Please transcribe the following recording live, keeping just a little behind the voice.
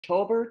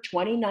October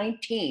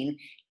 2019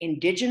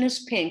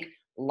 Indigenous Pink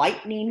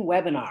Lightning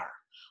Webinar.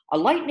 A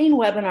lightning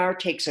webinar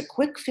takes a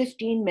quick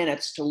 15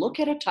 minutes to look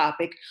at a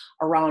topic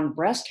around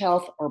breast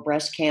health or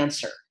breast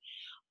cancer.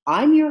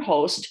 I'm your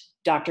host,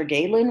 Dr.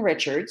 Lynn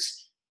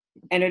Richards,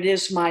 and it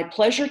is my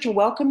pleasure to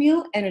welcome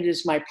you, and it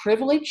is my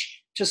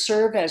privilege to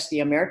serve as the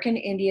American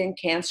Indian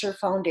Cancer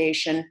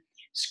Foundation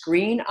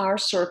Screen Our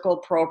Circle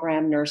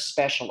Program Nurse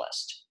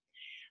Specialist.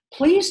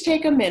 Please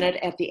take a minute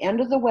at the end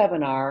of the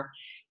webinar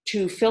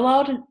to fill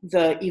out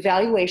the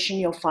evaluation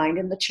you'll find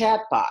in the chat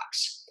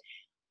box.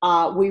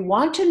 We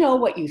want to know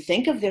what you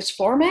think of this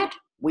format.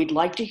 We'd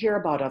like to hear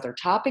about other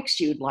topics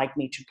you'd like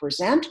me to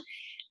present,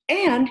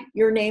 and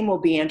your name will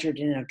be entered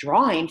in a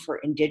drawing for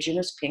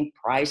Indigenous Pink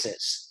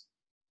prizes.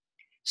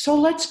 So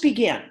let's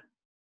begin.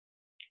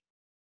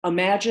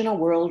 Imagine a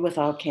world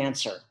without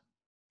cancer.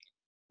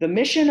 The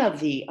mission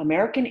of the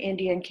American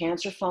Indian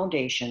Cancer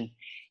Foundation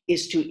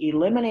is to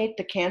eliminate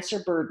the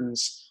cancer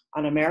burdens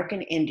on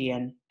American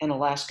Indian and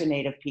Alaska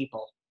Native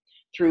people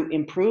through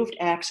improved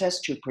access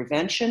to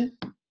prevention,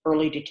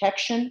 early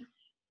detection,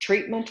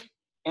 treatment,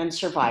 and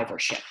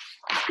survivorship.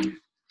 It's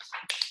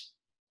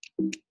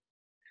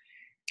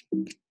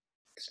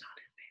not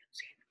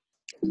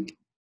advancing.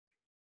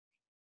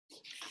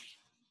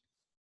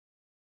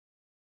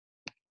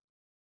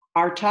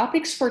 Our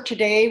topics for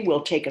today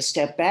will take a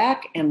step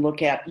back and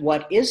look at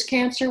what is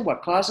cancer,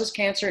 what causes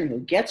cancer, and who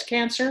gets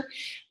cancer.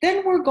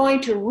 Then we're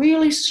going to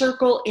really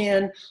circle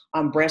in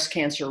on breast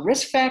cancer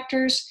risk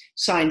factors,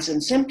 signs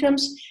and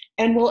symptoms,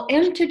 and we'll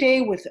end today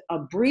with a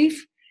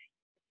brief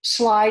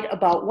slide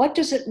about what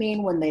does it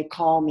mean when they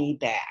call me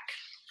back.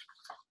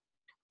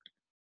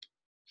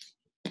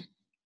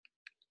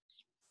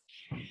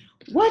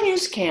 What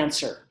is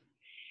cancer?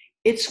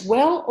 It's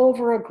well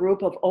over a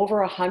group of over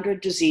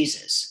 100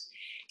 diseases.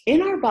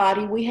 In our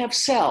body, we have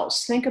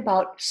cells. Think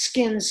about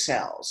skin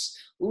cells,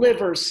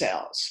 liver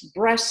cells,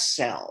 breast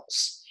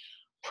cells,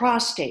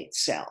 prostate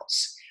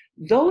cells.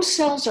 Those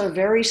cells are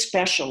very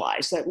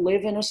specialized that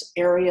live in an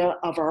area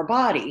of our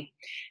body,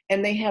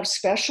 and they have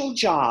special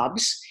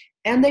jobs,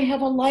 and they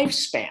have a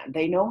lifespan.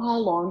 They know how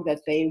long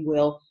that they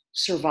will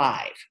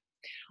survive.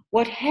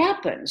 What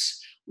happens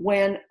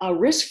when a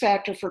risk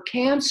factor for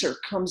cancer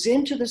comes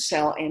into the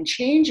cell and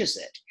changes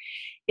it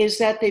is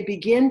that they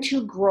begin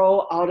to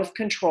grow out of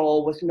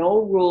control with no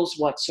rules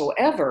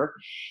whatsoever,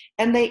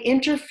 and they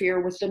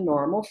interfere with the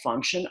normal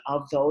function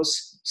of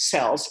those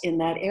cells in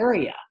that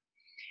area.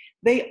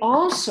 They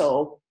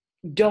also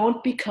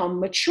don't become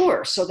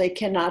mature, so they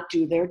cannot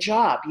do their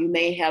job. You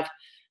may have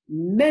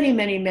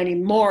many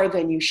more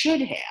than you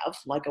should have,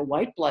 like a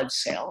white blood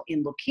cell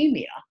in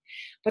leukemia,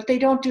 but they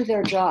don't do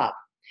their job.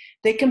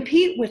 They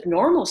compete with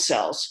normal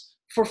cells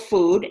for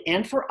food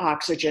and for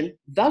oxygen,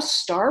 thus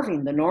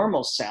starving the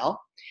normal cell.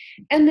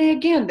 And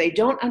they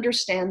don't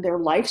understand their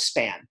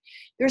lifespan.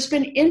 There's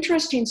been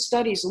interesting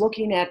studies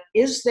looking at,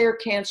 is there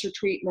cancer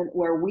treatment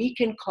where we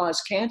can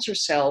cause cancer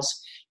cells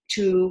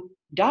to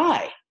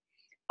die?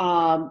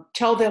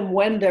 Tell them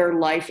when their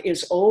life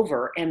is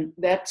over, and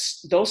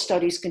those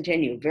studies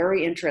continue.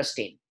 Very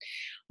interesting.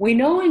 We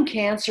know in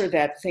cancer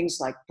that things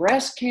like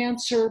breast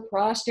cancer,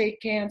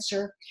 prostate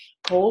cancer,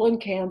 colon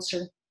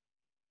cancer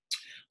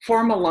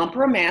form a lump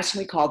or a mass,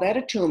 and we call that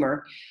a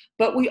tumor.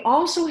 But we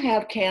also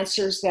have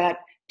cancers that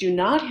do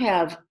not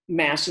have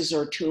masses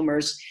or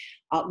tumors,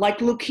 like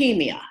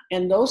leukemia.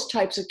 And those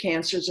types of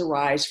cancers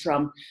arise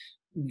from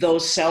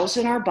those cells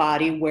in our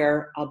body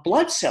where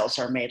blood cells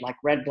are made, like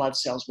red blood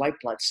cells, white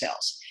blood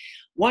cells.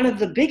 One of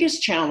the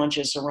biggest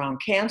challenges around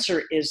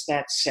cancer is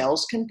that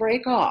cells can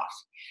break off,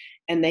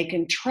 and they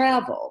can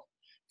travel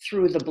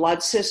through the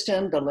blood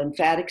system, the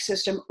lymphatic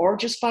system, or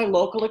just by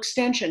local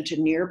extension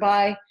to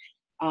nearby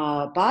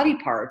body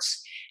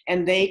parts,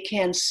 and they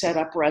can set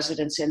up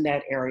residence in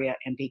that area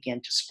and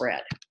begin to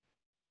spread.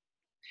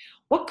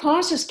 What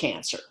causes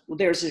cancer? Well,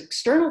 there's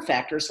external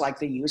factors like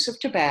the use of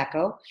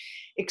tobacco,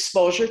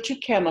 exposure to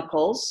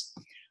chemicals.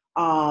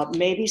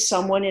 Maybe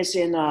someone is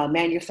in a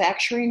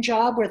manufacturing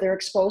job where they're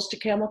exposed to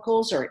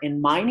chemicals, or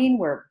in mining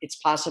where it's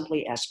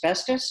possibly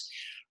asbestos,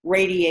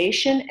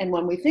 radiation. And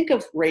when we think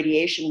of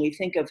radiation, we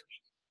think of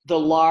the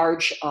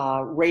large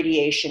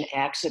radiation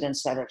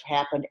accidents that have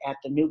happened at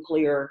the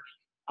nuclear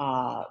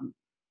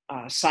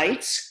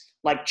sites,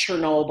 like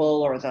Chernobyl,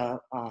 or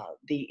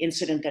the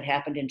incident that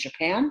happened in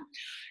Japan.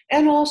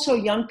 And also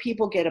young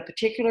people get a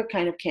particular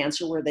kind of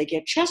cancer where they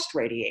get chest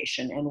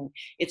radiation. And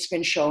it's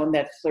been shown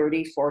that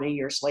 30, 40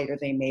 years later,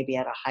 they may be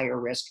at a higher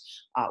risk,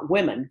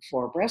 women,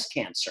 for breast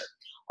cancer.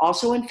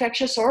 Also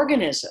infectious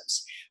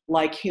organisms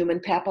like human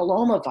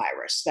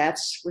papillomavirus.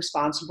 That's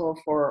responsible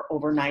for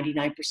over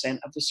 99%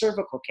 of the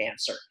cervical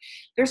cancer.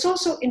 There's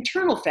also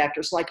internal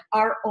factors like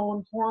our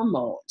own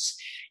hormones.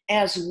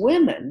 As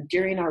women,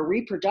 during our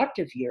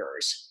reproductive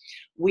years,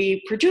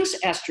 we produce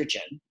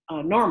estrogen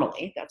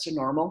normally. That's a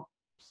normal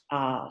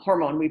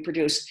hormone we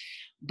produce.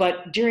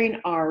 But during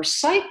our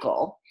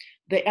cycle,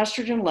 the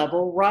estrogen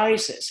level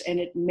rises, and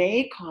it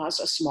may cause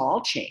a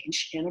small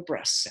change in a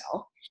breast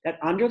cell that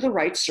under the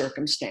right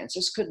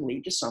circumstances could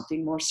lead to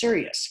something more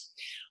serious.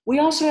 We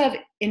also have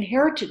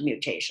inherited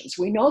mutations.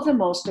 We know the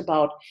most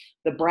about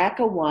the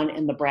BRCA1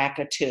 and the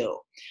BRCA2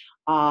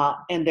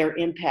 and their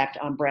impact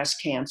on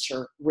breast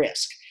cancer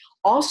risk.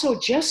 Also,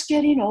 just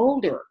getting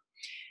older.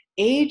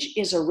 Age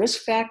is a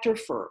risk factor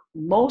for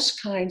most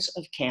kinds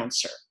of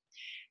cancer.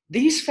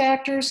 These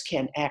factors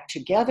can act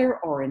together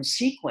or in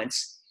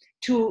sequence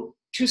to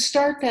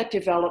start that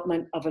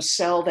development of a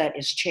cell that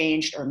is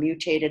changed or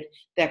mutated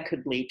that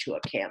could lead to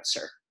a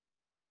cancer.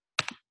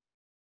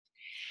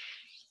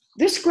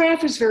 This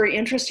graph is very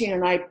interesting,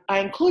 and I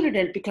included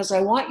it because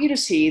I want you to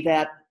see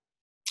that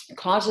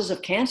causes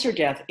of cancer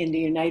death in the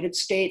United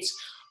States,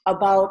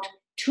 about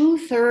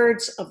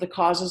 2/3 of the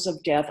causes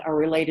of death are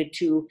related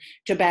to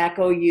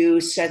tobacco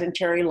use,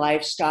 sedentary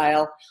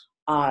lifestyle,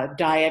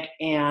 diet,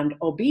 and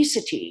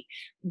obesity.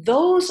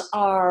 Those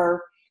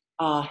are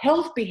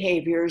health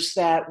behaviors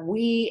that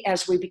we,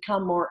 as we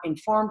become more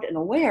informed and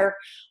aware,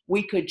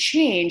 we could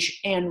change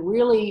and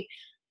really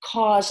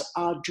cause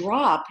a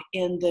drop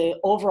in the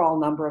overall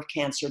number of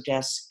cancer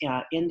deaths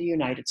in the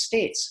United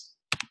States.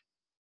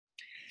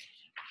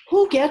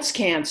 Who gets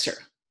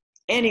cancer?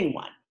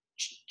 Anyone,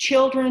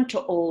 children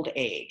to old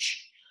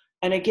age.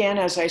 And again,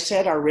 as I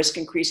said, our risk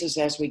increases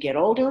as we get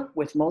older,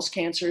 with most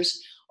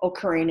cancers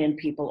occurring in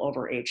people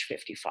over age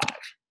 55.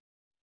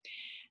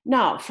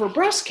 Now, for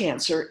breast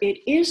cancer,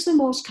 it is the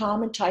most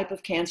common type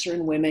of cancer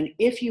in women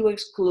if you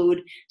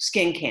exclude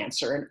skin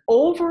cancer. And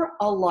over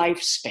a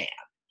lifespan,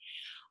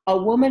 a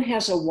woman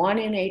has a 1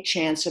 in 8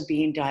 chance of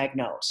being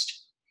diagnosed.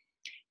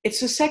 It's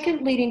the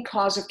second leading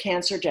cause of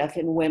cancer death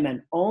in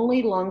women.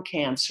 Only lung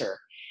cancer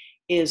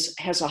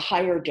has a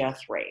higher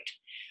death rate.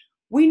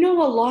 We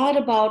know a lot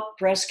about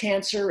breast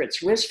cancer,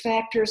 its risk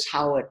factors,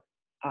 how it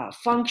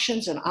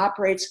functions and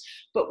operates,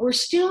 but we're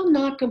still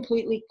not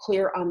completely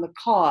clear on the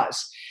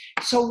cause.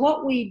 So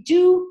what we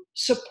do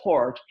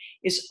support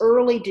is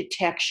early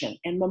detection,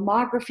 and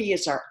mammography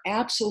is our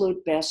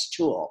absolute best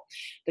tool.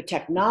 The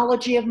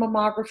technology of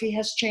mammography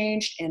has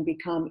changed and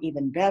become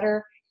even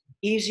better,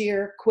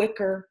 easier,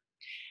 quicker.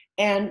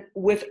 And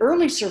with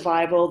early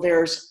survival,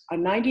 there's a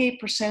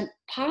 98%,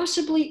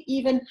 possibly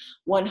even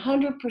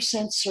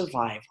 100%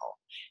 survival.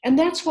 And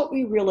that's what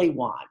we really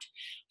want.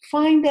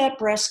 Find that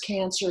breast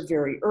cancer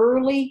very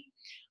early,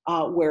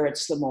 where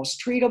it's the most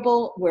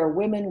treatable, where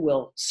women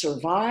will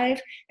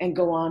survive and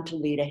go on to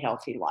lead a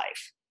healthy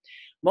life.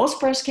 Most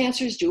breast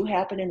cancers do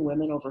happen in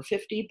women over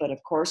 50, but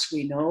of course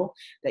we know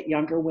that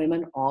younger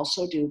women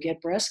also do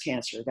get breast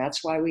cancer.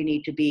 That's why we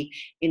need to be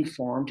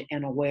informed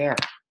and aware.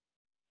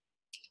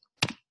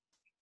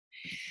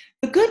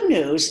 The good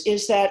news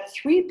is that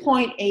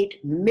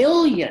 3.8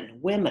 million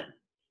women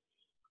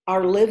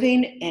are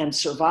living and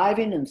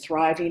surviving and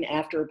thriving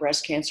after a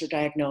breast cancer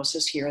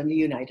diagnosis here in the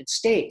United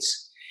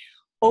States.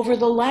 Over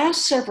the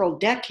last several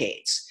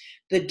decades,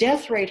 the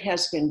death rate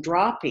has been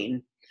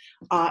dropping,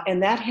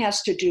 and that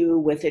has to do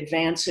with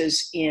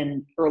advances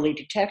in early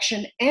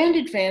detection and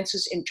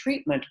advances in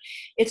treatment.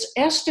 It's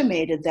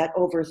estimated that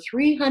over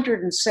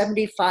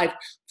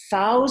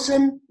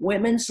 375,000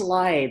 women's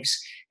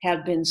lives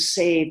have been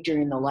saved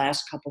during the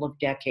last couple of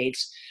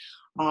decades.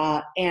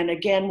 And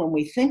again, when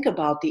we think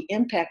about the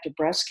impact of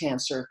breast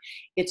cancer,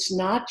 it's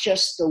not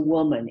just the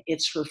woman,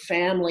 it's her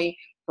family,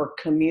 her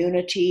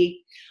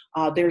community.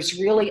 There's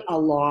really a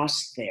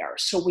loss there.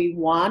 So we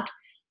want,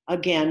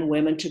 again,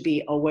 women to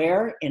be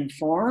aware,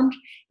 informed,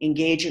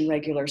 engage in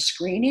regular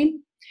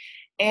screening.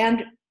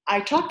 And I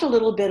talked a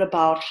little bit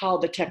about how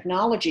the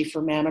technology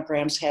for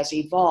mammograms has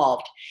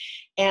evolved.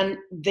 And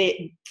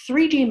the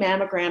 3D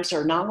mammograms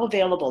are now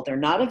available. They're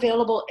not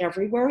available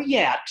everywhere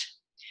yet,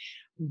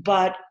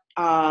 but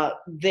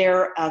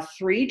they're a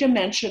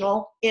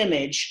 3-dimensional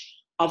image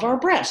of our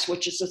breast,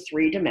 which is a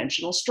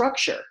 3-dimensional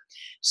structure.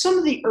 Some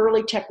of the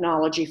early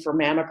technology for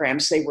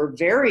mammograms, they were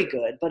very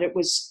good, but it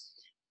was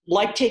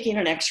like taking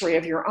an X-ray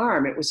of your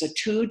arm. It was a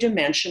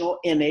 2-dimensional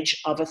image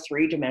of a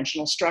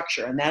 3-dimensional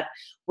structure, and that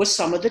was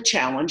some of the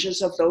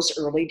challenges of those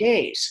early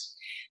days.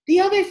 The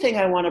other thing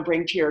I want to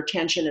bring to your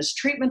attention is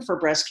treatment for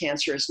breast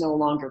cancer is no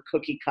longer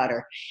cookie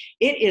cutter.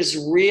 It is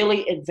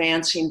really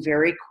advancing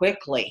very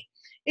quickly.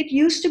 It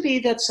used to be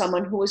that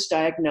someone who was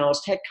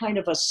diagnosed had kind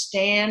of a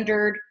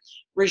standard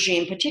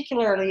regime,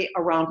 particularly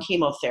around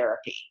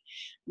chemotherapy.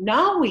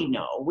 Now we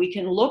know we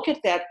can look at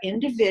that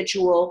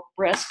individual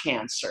breast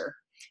cancer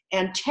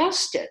and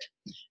test it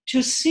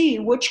to see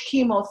which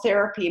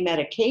chemotherapy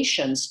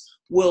medications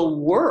will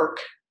work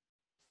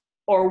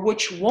or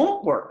which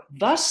won't work,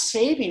 thus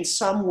saving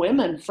some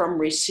women from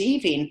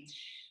receiving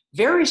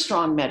very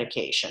strong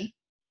medication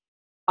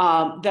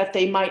that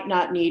they might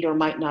not need or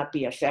might not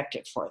be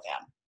effective for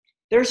them.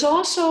 There's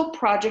also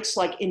projects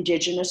like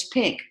Indigenous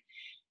Pink.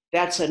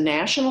 That's a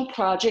national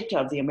project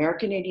of the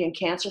American Indian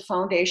Cancer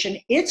Foundation.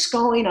 It's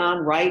going on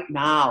right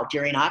now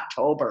during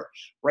October,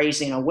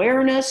 raising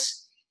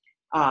awareness,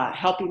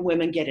 helping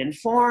women get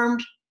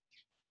informed.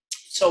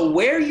 So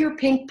wear your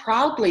pink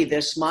proudly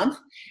this month.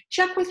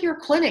 Check with your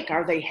clinic.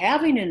 Are they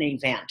having an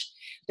event?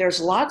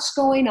 There's lots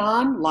going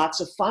on, lots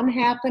of fun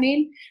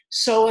happening.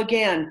 So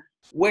again,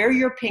 wear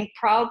your pink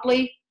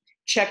proudly.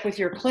 Check with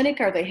your clinic,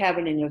 are they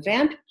having an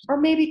event?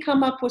 Or maybe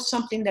come up with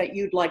something that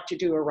you'd like to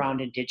do around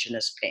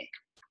Indigenous Pink.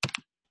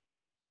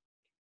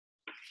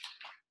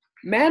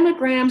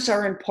 Mammograms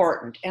are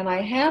important, and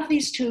I have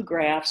these two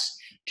graphs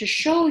to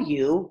show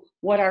you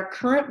what our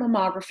current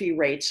mammography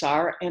rates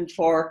are, and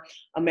for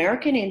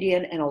American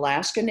Indian and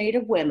Alaska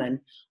Native women,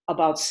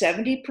 about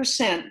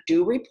 70%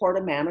 do report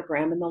a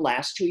mammogram in the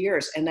last 2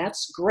 years, and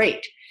that's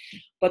great.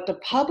 But the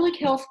public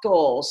health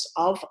goals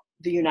of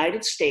the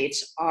United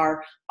States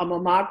are a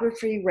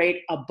mammography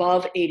rate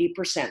above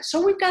 80%.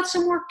 So we've got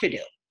some work to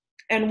do,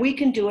 and we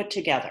can do it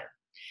together.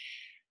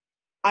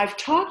 I've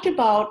talked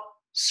about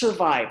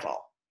survival,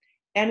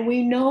 and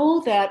we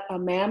know that a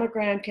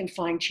mammogram can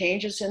find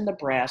changes in the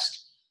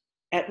breast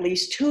at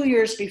least 2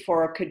 years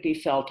before it could be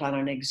felt on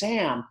an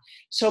exam.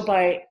 So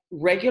by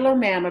regular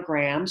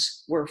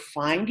mammograms, we're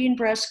finding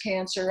breast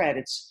cancer at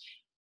its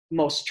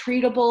most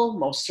treatable,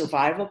 most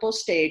survivable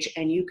stage,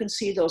 and you can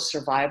see those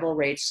survival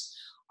rates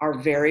are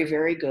very,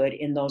 very good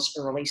in those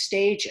early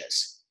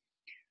stages.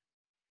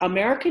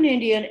 American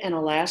Indian and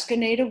Alaska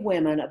Native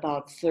women,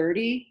 about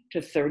 30 to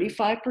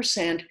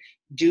 35%,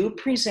 do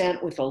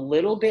present with a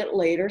little bit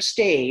later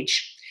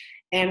stage,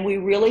 and we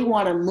really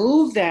want to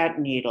move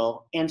that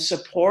needle and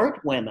support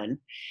women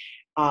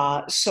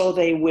so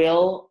they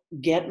will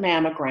get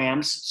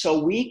mammograms,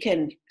 so we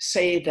can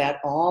say that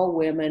all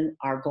women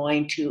are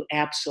going to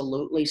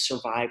absolutely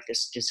survive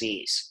this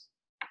disease.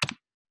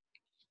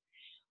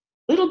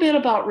 Little bit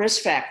about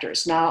risk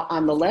factors. Now,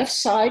 on the left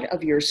side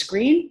of your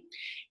screen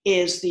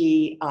is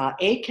the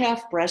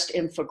AICAF breast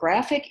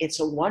infographic. It's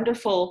a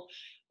wonderful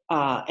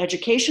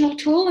educational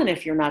tool, and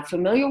if you're not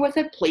familiar with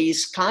it,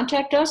 please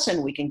contact us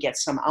and we can get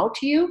some out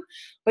to you.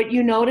 But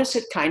you notice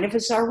it kind of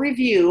is our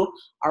review,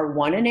 our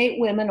 1 in 8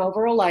 women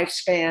over a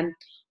lifespan.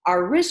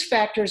 Our risk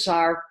factors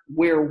are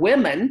we're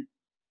women.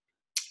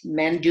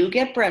 Men do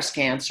get breast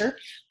cancer,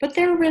 but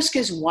their risk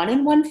is 1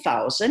 in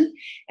 1,000,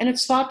 and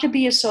it's thought to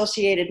be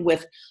associated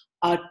with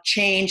a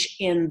change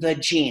in the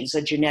genes,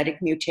 a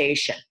genetic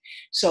mutation.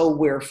 So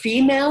we're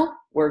female,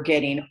 we're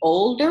getting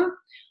older,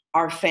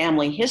 our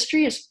family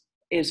history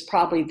is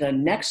probably the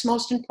next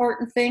most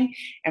important thing.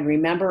 And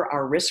remember,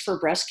 our risk for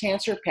breast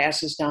cancer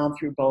passes down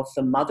through both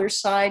the mother's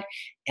side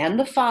and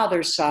the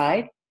father's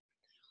side.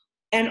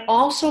 And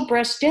also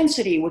breast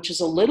density, which is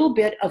a little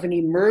bit of an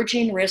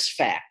emerging risk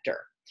factor.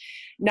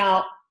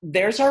 Now,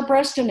 there's our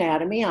breast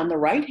anatomy on the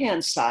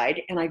right-hand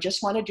side, and I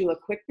just want to do a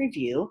quick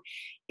review.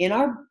 In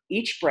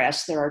each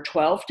breast, there are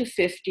 12 to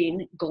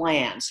 15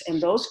 glands,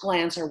 and those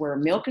glands are where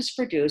milk is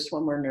produced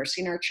when we're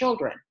nursing our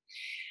children.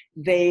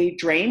 They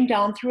drain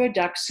down through a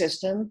duct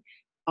system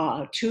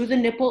to the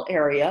nipple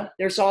area.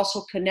 There's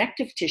also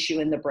connective tissue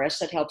in the breast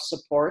that helps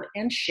support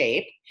and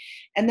shape,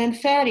 and then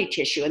fatty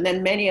tissue. And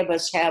then many of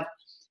us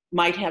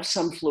might have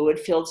some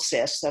fluid-filled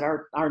cysts that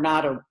are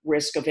not a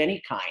risk of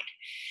any kind.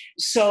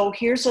 So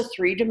here's a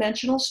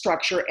 3-dimensional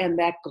structure, and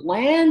that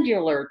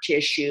glandular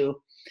tissue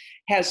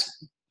has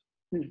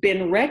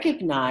been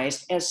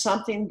recognized as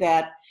something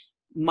that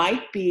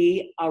might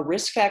be a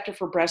risk factor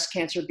for breast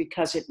cancer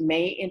because it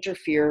may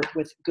interfere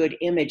with good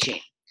imaging.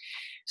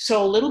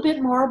 So a little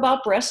bit more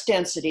about breast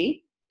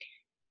density.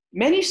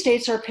 Many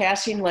states are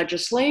passing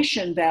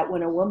legislation that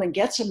when a woman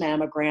gets a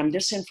mammogram,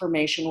 this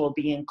information will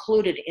be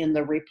included in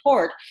the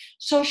report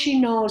so she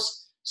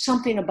knows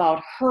something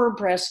about her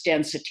breast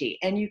density.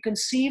 And you can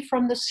see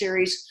from the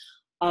series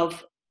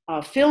of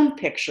film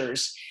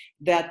pictures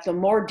that the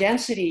more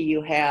density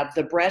you have,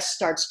 the breast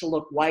starts to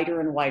look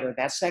whiter and whiter.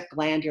 That's that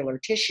glandular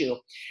tissue.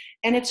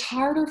 And it's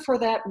harder for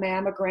that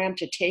mammogram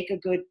to take a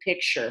good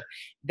picture.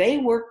 They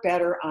work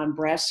better on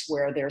breasts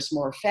where there's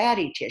more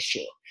fatty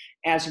tissue.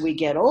 As we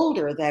get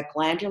older, that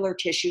glandular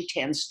tissue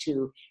tends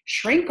to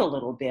shrink a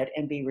little bit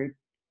and be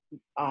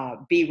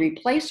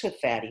replaced with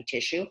fatty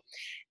tissue.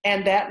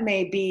 And that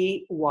may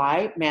be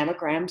why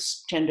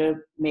mammograms tend to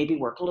maybe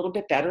work a little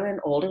bit better in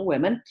older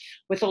women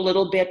with a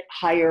little bit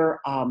higher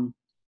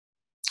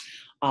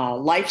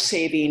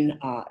life-saving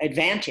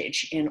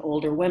advantage in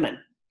older women.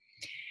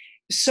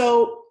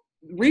 So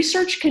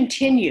research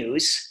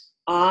continues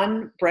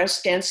on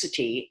breast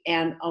density,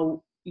 and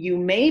you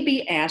may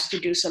be asked to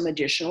do some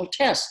additional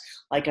tests,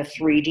 like a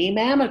 3D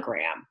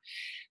mammogram.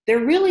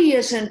 There really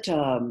isn't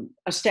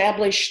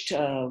established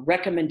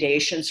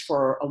recommendations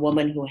for a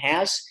woman who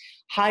has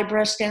high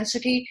breast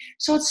density,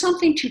 so it's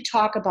something to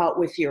talk about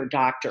with your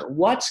doctor.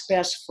 What's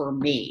best for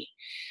me?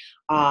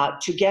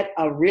 To get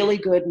a really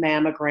good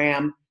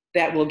mammogram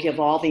that will give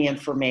all the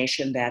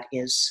information that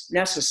is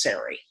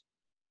necessary.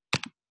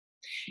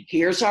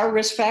 Here's our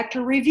risk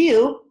factor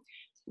review.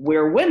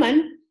 We're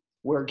women,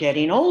 we're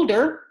getting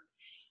older,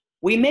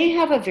 we may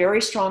have a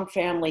very strong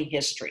family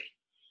history.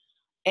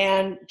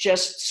 And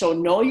just so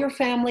know your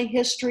family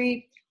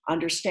history,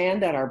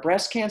 understand that our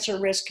breast cancer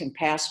risk can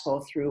pass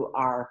both through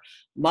our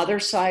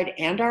mother's side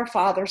and our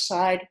father's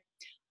side.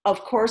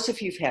 Of course,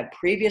 if you've had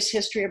previous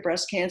history of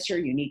breast cancer,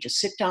 you need to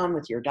sit down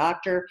with your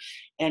doctor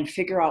and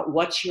figure out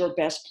what's your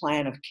best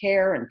plan of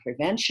care and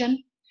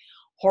prevention.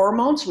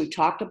 Hormones, we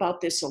talked about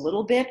this a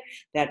little bit,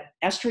 that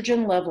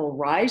estrogen level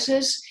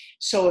rises.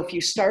 So if you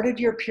started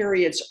your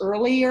periods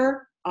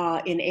earlier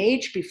in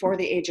age, before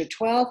the age of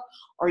 12,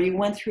 or you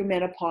went through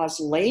menopause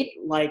late,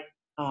 like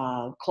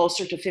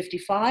closer to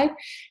 55,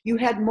 you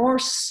had more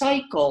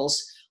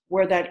cycles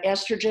where that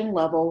estrogen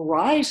level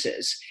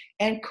rises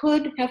and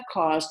could have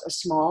caused a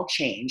small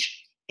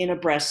change in a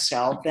breast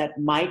cell that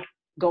might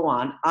go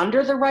on,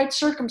 under the right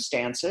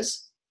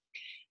circumstances,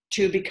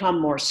 to become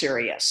more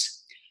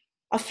serious.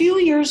 A few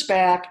years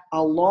back,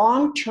 a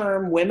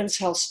long-term women's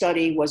health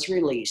study was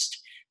released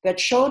that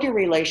showed a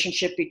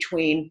relationship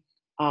between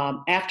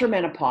after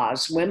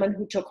menopause, women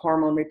who took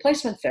hormone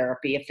replacement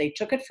therapy, if they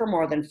took it for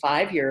more than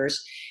 5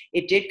 years,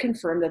 it did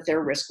confirm that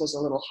their risk was a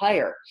little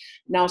higher.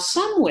 Now,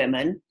 some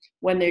women,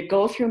 when they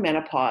go through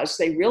menopause,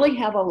 they really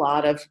have a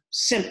lot of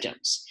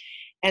symptoms,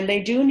 and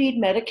they do need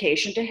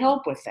medication to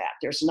help with that.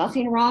 There's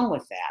nothing wrong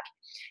with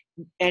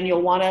that. And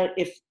you'll want to,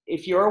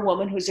 if you're a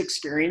woman who's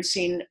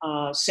experiencing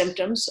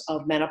symptoms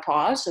of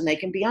menopause, and they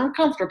can be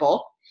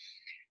uncomfortable,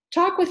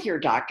 talk with your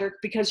doctor,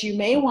 because you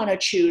may want to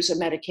choose a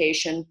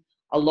medication,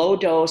 a low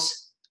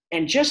dose,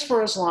 and just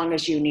for as long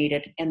as you need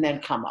it, and then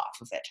come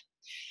off of it.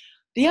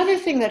 The other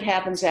thing that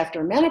happens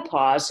after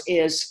menopause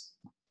is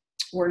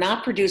we're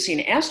not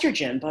producing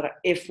estrogen, but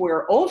if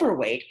we're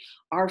overweight,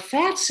 our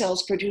fat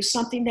cells produce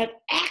something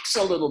that acts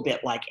a little bit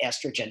like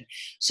estrogen.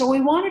 So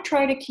we want to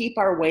try to keep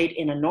our weight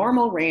in a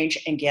normal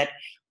range and get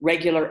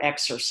regular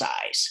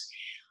exercise.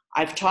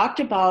 I've talked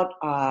about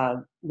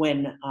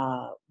when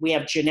we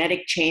have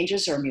genetic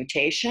changes or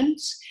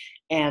mutations,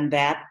 and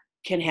that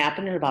can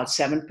happen in about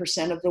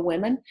 7% of the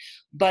women.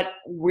 But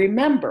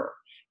remember,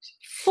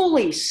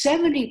 fully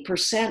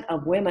 70%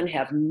 of women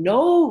have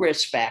no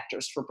risk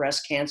factors for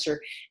breast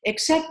cancer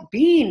except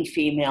being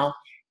female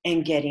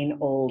and getting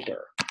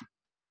older.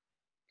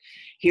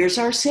 Here's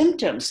our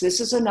symptoms. This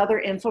is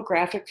another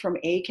infographic from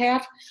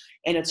AICAF,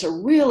 and it's a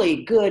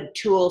really good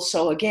tool.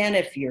 So again,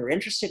 if you're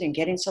interested in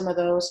getting some of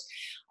those,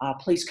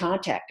 please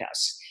contact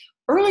us.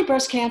 Early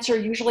breast cancer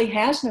usually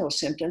has no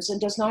symptoms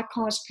and does not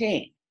cause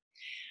pain.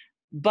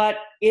 But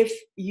if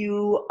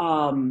you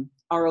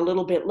are a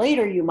little bit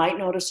later, you might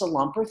notice a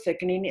lump or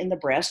thickening in the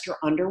breast or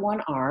under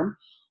one arm,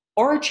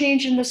 or a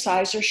change in the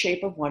size or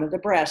shape of one of the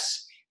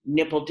breasts.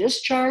 Nipple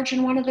discharge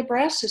in one of the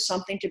breasts is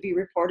something to be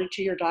reported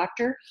to your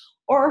doctor,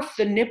 or if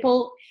the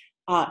nipple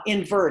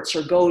inverts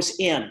or goes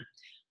in.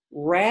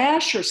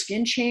 Rash or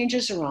skin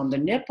changes around the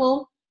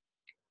nipple,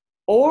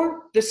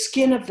 or the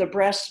skin of the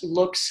breast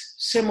looks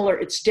similar,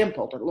 it's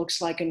dimpled, it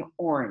looks like an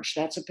orange.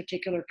 That's a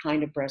particular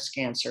kind of breast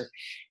cancer.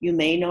 You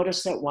may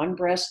notice that one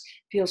breast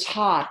feels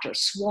hot or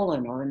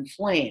swollen or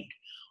inflamed,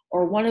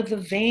 or one of the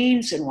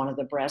veins in one of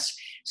the breasts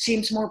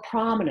seems more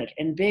prominent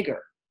and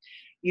bigger.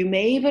 You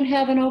may even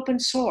have an open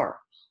sore.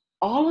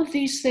 All of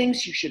these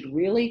things you should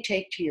really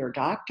take to your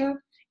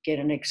doctor, get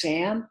an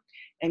exam,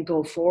 and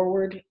go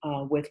forward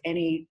with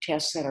any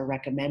tests that are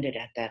recommended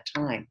at that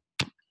time.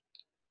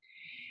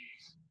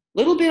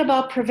 Little bit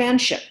about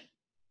prevention.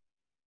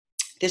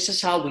 This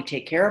is how we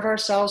take care of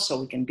ourselves so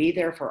we can be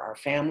there for our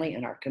family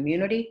and our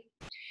community.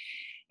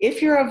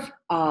 If you're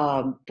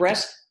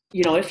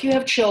if you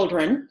have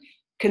children,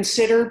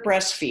 consider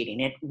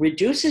breastfeeding. It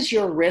reduces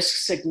your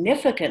risk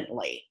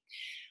significantly.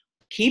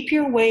 Keep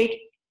your weight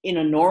in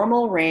a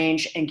normal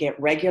range and get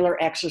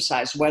regular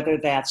exercise, whether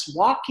that's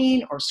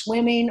walking or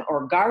swimming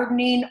or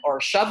gardening or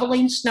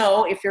shoveling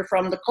snow if you're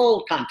from the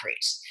cold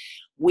countries.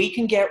 We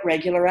can get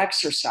regular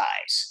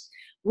exercise.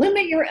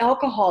 Limit your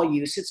alcohol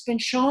use. It's been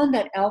shown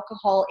that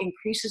alcohol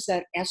increases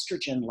that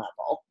estrogen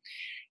level.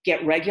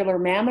 Get regular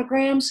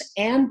mammograms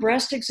and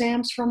breast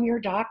exams from your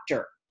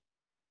doctor.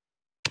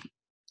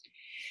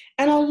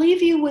 And I'll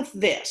leave you with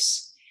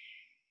this.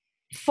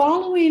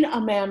 Following a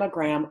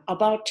mammogram,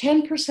 about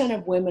 10%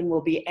 of women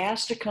will be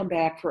asked to come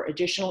back for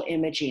additional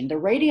imaging. The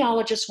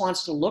radiologist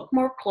wants to look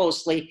more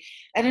closely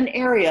at an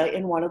area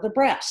in one of the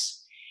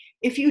breasts.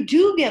 If you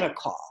do get a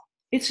call,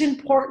 it's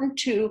important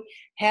to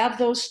have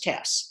those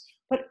tests.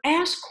 But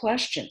ask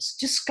questions,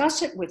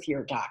 discuss it with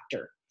your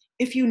doctor.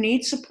 If you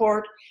need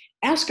support,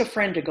 ask a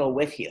friend to go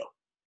with you,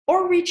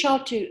 or reach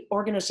out to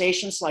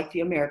organizations like the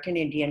American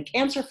Indian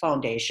Cancer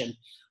Foundation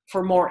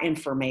for more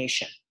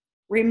information.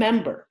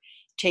 Remember,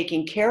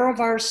 taking care of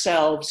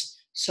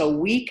ourselves so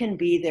we can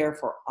be there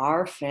for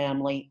our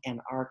family and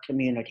our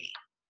community.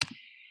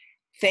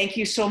 Thank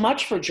you so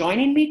much for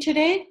joining me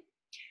today.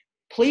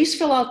 Please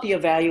fill out the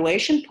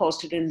evaluation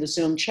posted in the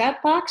Zoom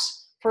chat box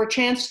for a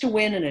chance to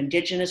win an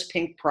Indigenous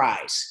Pink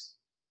Prize.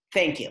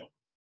 Thank you.